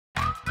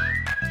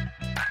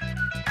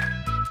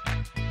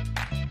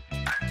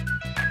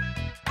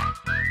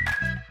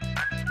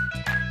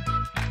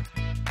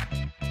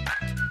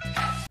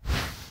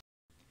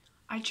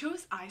I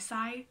chose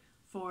ISI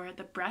for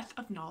the breadth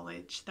of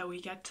knowledge that we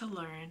get to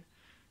learn,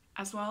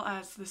 as well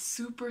as the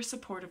super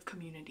supportive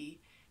community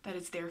that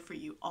is there for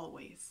you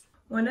always.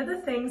 One of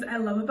the things I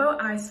love about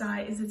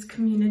ISI is its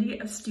community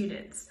of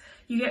students.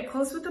 You get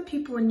close with the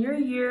people in your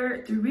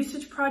year through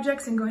research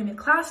projects and going to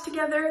class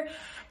together,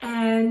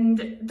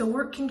 and the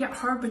work can get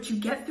hard, but you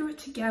get through it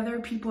together.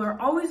 People are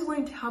always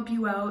willing to help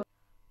you out.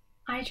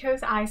 I chose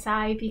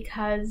ISI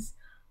because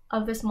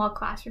of the small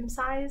classroom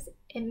size.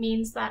 It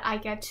means that I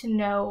get to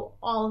know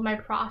all of my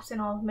profs and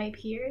all of my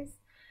peers,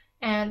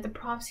 and the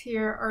profs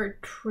here are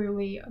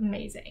truly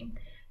amazing.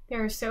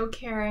 They're so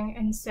caring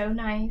and so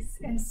nice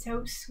and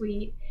so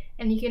sweet,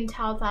 and you can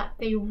tell that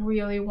they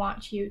really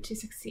want you to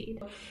succeed.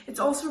 It's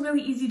also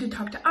really easy to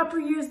talk to upper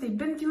years. They've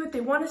been through it,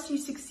 they want to see you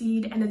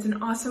succeed, and it's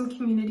an awesome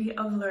community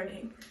of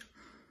learning.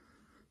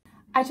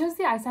 I chose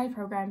the ISI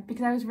program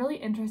because I was really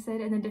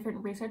interested in the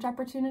different research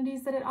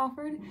opportunities that it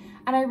offered,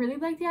 and I really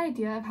liked the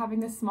idea of having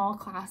the small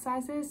class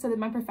sizes so that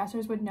my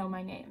professors would know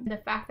my name. The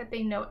fact that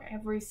they know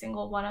every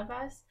single one of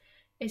us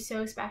is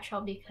so special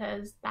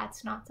because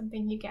that's not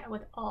something you get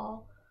with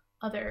all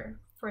other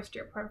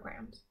first-year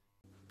programs.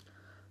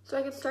 So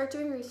I could start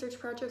doing research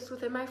projects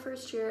within my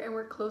first year and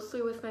work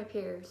closely with my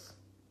peers.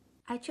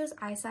 I chose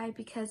ISI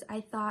because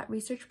I thought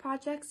research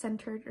projects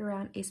centered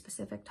around a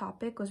specific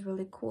topic was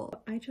really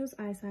cool. I chose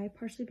ISI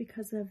partially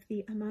because of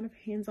the amount of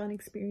hands-on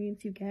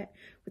experience you get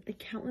with the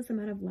countless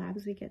amount of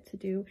labs we get to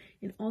do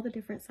in all the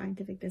different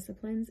scientific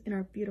disciplines in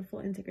our beautiful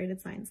integrated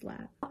science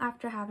lab.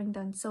 After having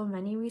done so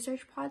many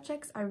research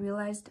projects, I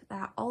realized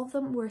that all of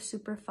them were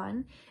super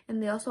fun,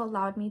 and they also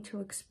allowed me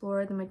to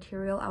explore the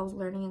material I was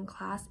learning in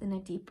class in a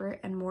deeper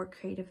and more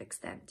creative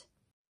extent.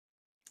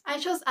 I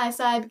chose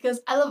ISI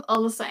because I love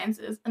all the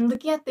sciences and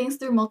looking at things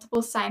through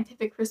multiple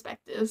scientific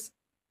perspectives.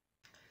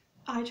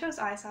 I chose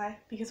ISI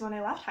because when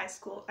I left high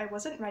school, I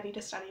wasn't ready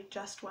to study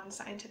just one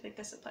scientific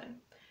discipline.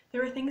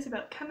 There were things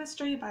about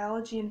chemistry,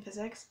 biology, and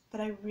physics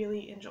that I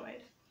really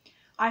enjoyed.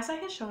 ISI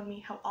has shown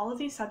me how all of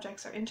these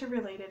subjects are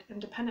interrelated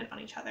and dependent on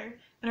each other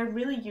and are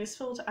really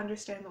useful to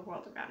understand the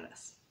world around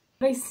us.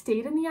 I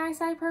stayed in the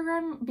ISI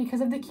program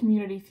because of the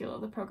community feel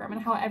of the program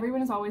and how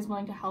everyone is always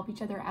willing to help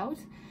each other out.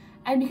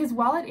 And because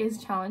while it is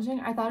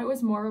challenging, I thought it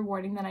was more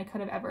rewarding than I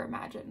could have ever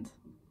imagined.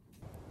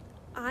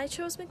 I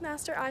chose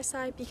McMaster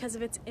ISI because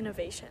of its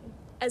innovation.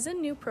 As a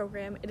new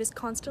program, it is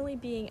constantly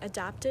being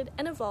adapted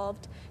and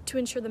evolved to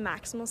ensure the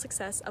maximal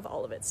success of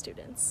all of its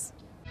students.